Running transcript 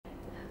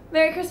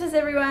Merry Christmas,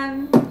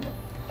 everyone!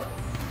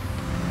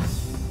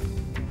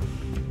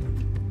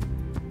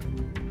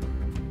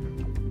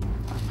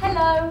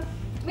 Hello!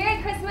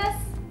 Merry Christmas,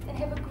 and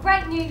have a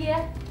great New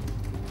Year,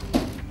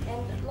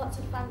 and lots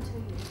of fun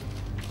too.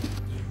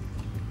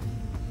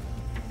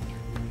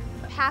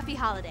 Happy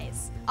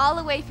holidays, all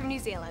the way from New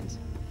Zealand.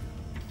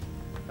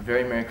 A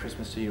very Merry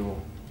Christmas to you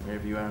all,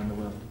 wherever you are in the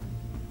world.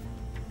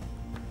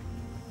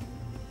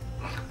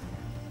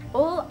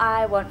 All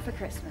I want for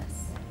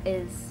Christmas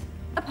is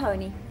a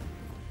pony.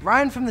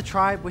 Ryan from the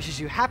tribe wishes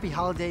you happy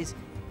holidays.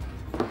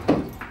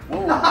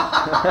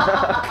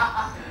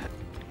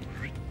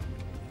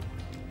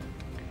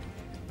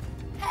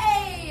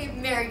 Hey,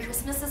 Merry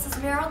Christmas, this is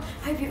Meryl.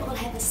 Hope you all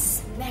have a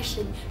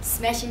smashing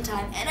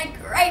time and a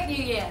great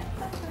New Year.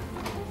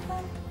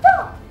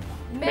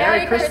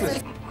 Merry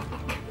Christmas!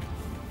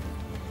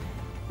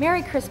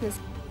 Merry Christmas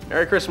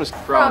Merry Christmas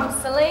from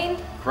Celine,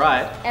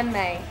 Pride, and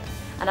May.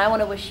 And I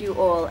want to wish you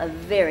all a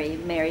very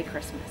Merry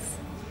Christmas.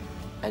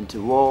 And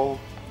to all,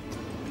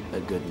 a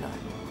good night.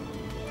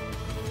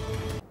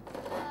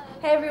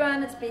 Hey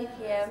everyone, it's Beth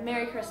here.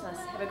 Merry Christmas.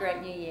 Have a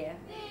great New Year.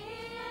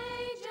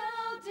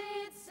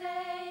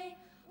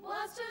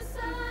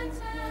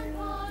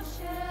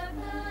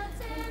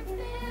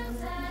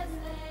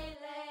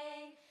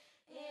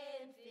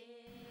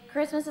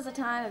 Christmas is a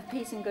time of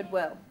peace and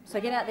goodwill,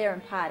 so get out there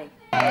and party.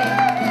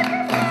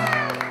 Merry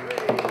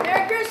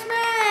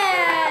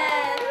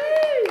Christmas!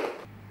 Woo!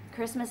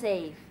 Christmas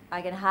Eve.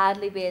 I can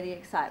hardly bear the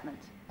excitement.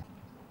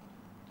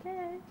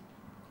 Okay.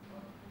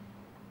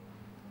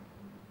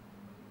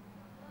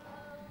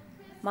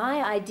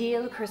 My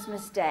ideal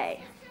Christmas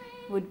day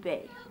would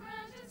be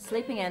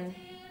sleeping in,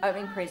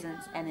 opening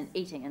presents, and then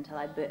eating until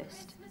I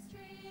burst.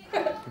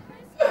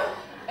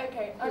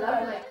 Okay,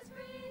 lovely.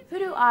 Who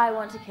do I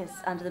want to kiss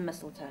under the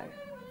mistletoe?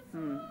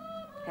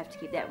 Have to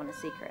keep that one a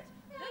secret.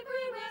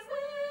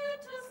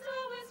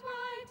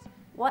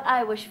 What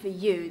I wish for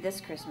you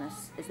this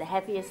Christmas is the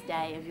happiest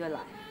day of your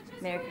life.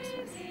 Merry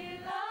Christmas.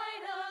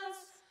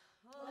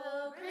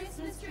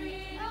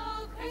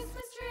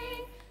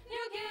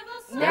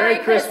 Merry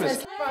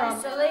Christmas From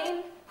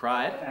Celine,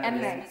 Pride, and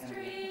May.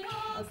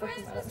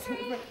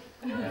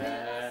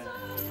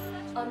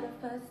 On the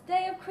first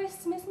day of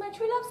Christmas, my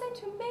true love said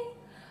to me,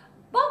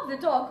 Bob the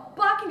dog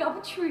barking up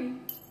a tree.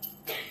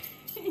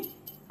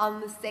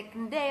 On the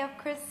second day of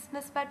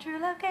Christmas, my true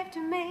love gave to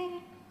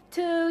me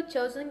 2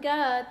 chosen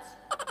gods.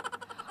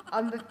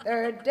 On the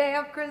third day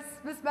of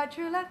Christmas, my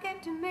true love gave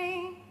to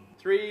me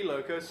 3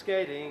 loco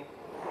skating.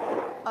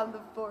 On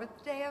the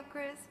fourth day of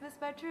Christmas,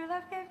 my true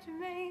love gave to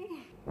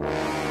me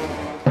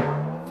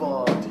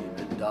 4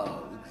 demon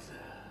dogs.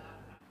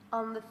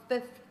 On the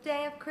fifth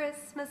day of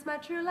Christmas, my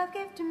true love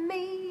gave to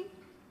me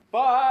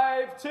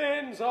 5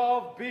 tins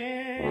of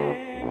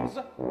beans.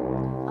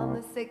 On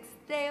the sixth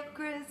day of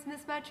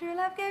Christmas, my true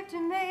love gave to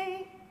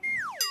me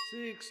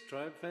 6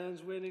 tribe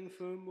fans waiting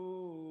for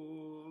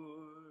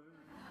more.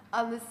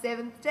 On the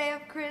seventh day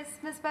of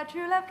Christmas, my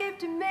true love gave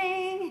to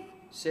me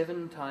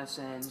 7 Thai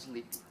sands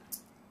leap.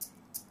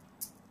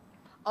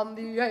 On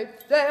the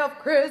eighth day of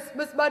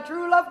Christmas, my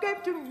true love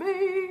gave to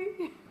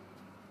me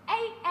 8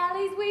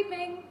 alleys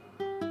weeping.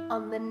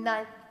 On the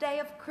ninth day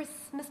of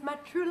Christmas, my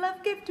true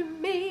love gave to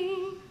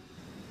me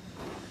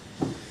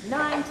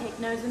 9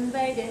 technos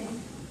invading.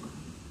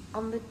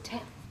 On the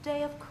 10th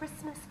day of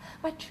Christmas,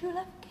 my true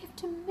love gave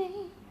to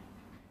me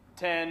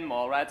 10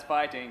 mall rats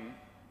fighting.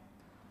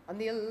 On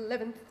the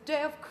 11th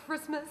day of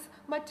Christmas,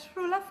 my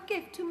true love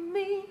gave to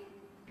me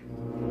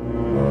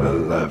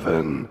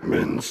 11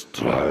 minced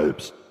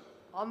tribes.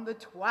 On the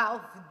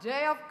 12th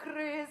day of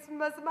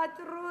Christmas, my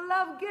true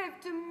love gave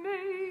to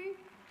me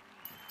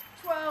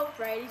 12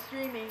 Brady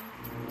streaming.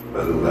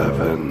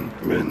 11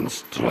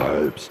 minced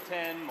tribes.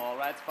 10 mall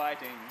rats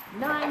fighting.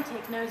 9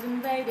 technos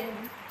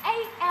invading.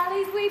 8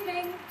 alleys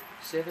weeping.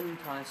 7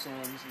 Thai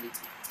sands leap.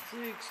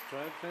 6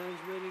 tribe fans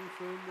waiting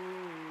for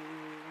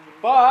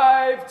more.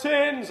 5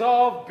 tins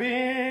of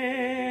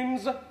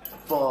beans.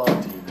 4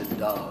 demon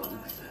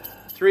dogs.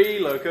 3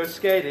 loco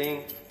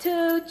skating.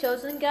 2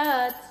 chosen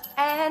gods.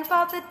 and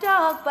Bob the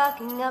dog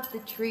barking up the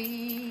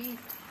tree.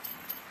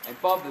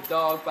 And Bob the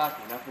dog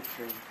barking up a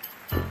tree.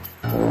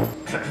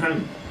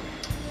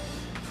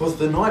 Twas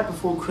the night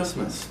before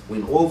Christmas,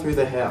 when all through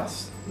the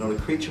house not a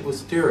creature was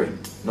stirring,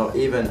 not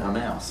even a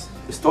mouse.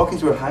 The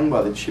stockings were hung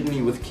by the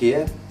chimney with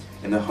care,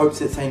 in the hopes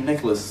that St.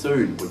 Nicholas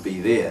soon would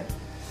be there.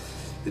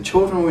 The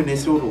children were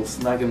nestled all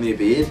snug in their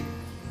bed,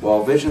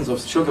 while visions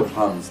of sugar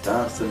plums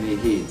danced in their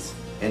heads.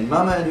 And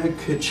Mama in her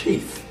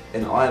kerchief,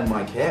 and I in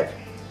my cap,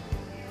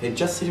 had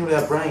just settled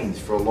our brains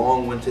for a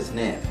long winter's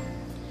nap.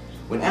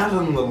 When out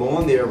on the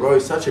lawn there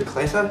arose such a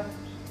clatter,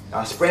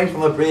 I sprang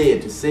from the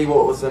bed to see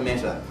what was the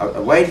matter.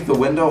 Away to the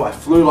window I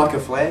flew like a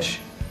flash,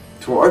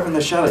 tore open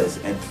the shutters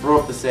and threw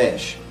up the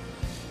sash.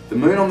 The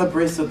moon on the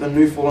breast of the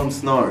new fallen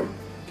snow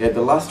gave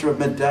the lustre of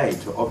midday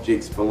to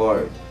objects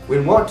below.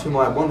 When what to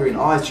my wandering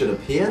eyes should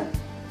appear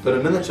but a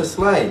miniature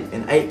sleigh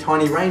and 8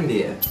 tiny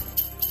reindeer,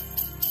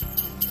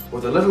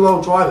 with a little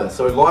old driver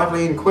so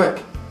lively and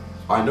quick,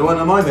 I knew in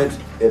a moment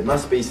It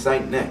must be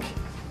Saint Nick.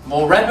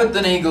 More rapid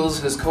than eagles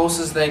his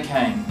coursers they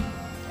came,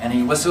 and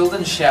he whistled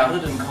and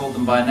shouted and called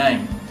them by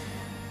name.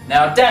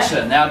 Now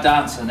Dasher, now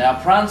Dancer,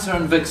 now Prancer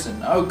and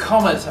Vixen, O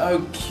Comet,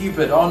 O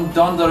Cupid, on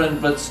Donder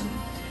and Blitzen,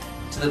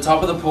 to the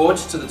top of the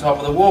porch, to the top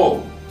of the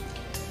wall.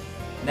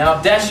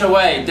 Now dash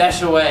away,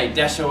 dash away,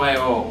 dash away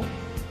all,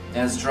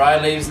 as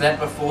dry leaves that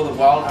before the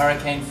wild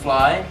hurricane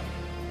fly,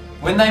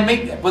 when they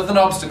meet with an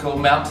obstacle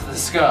mount to the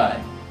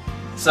sky.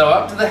 So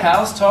up to the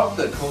housetop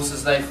the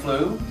coursers they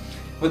flew,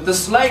 with the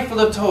sleigh full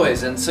of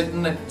toys and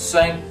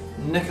Saint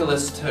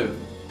Nicholas too.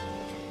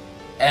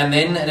 And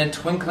then in a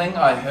twinkling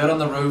I heard on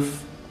the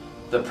roof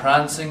the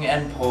prancing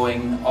and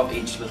pawing of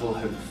each little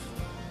hoof.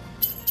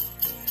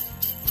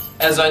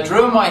 As I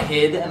drew my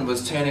head and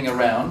was turning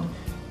around,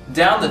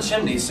 down the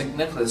chimney St.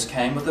 Nicholas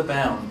came with a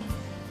bound.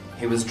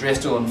 He was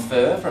dressed all in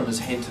fur from his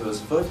head to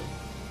his foot,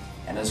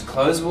 and his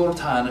clothes were all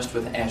tarnished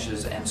with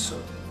ashes and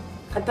soot.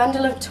 A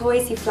bundle of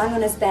toys he flung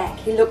on his back.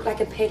 He looked like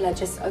a peddler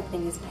just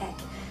opening his pack.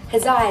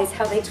 His eyes,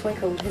 how they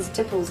twinkled, his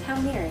dimples, how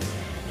merry.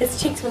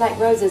 His cheeks were like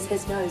roses,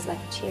 his nose like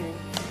a cherry.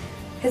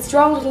 His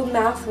droll little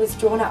mouth was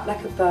drawn up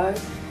like a bow,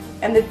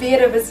 and the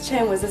beard of his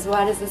chin was as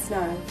white as the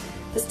snow.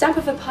 The stump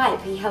of a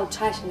pipe he held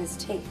tight in his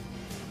teeth,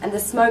 and the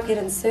smoke had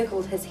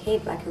encircled his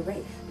head like a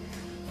wreath.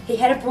 He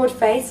had a broad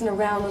face and a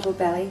round little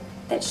belly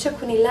that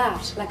shook when he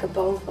laughed like a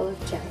bowl full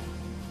of jelly.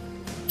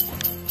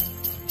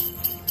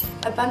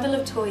 A bundle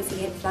of toys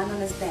he had flung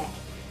on his back,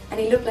 and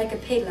he looked like a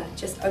peddler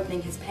just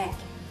opening his pack.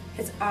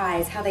 His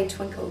eyes, how they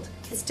twinkled,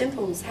 his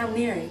dimples, how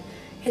merry.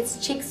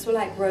 His cheeks were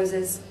like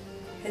roses,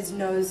 his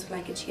nose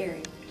like a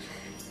cherry.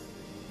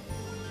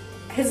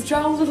 His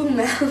droll little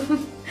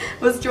mouth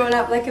was drawn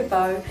up like a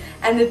bow,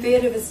 and the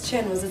beard of his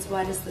chin was as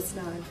white as the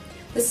snow.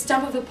 The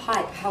stump of a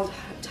pipe held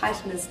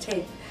tight in his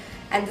teeth,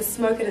 and the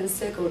smoke had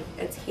encircled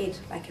its head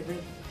like a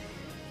wreath.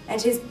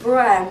 And his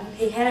brow,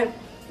 his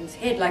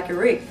head like a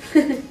wreath.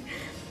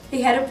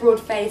 He had a broad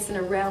face and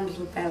a round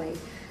little belly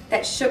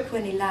that shook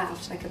when he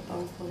laughed like a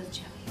bowl full of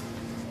jelly.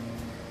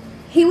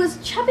 He was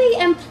chubby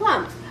and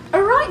plump,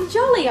 a right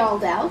jolly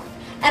old elf,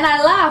 and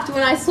I laughed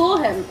when I saw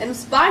him in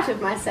spite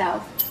of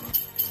myself.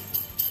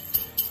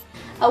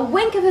 A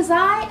wink of his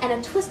eye and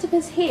a twist of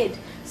his head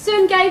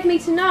soon gave me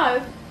to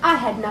know I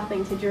had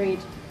nothing to dread.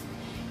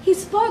 He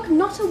spoke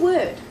not a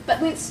word,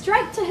 but went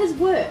straight to his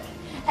work,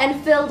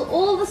 and filled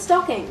all the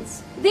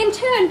stockings, then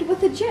turned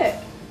with a jerk,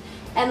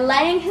 and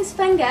laying his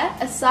finger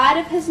aside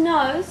of his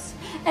nose,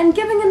 and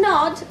giving a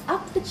nod,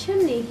 up the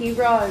chimney he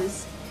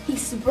rose. He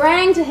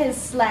sprang to his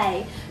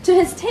sleigh, to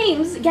his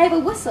teams gave a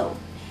whistle,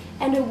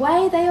 and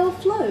away they all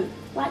flew,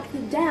 like the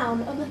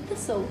down of a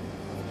thistle.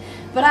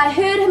 But I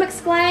heard him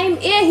exclaim,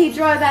 ere he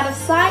drove out of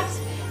sight,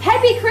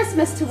 Happy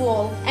Christmas to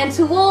all, and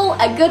to all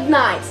a good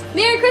night.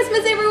 Merry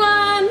Christmas,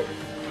 everyone!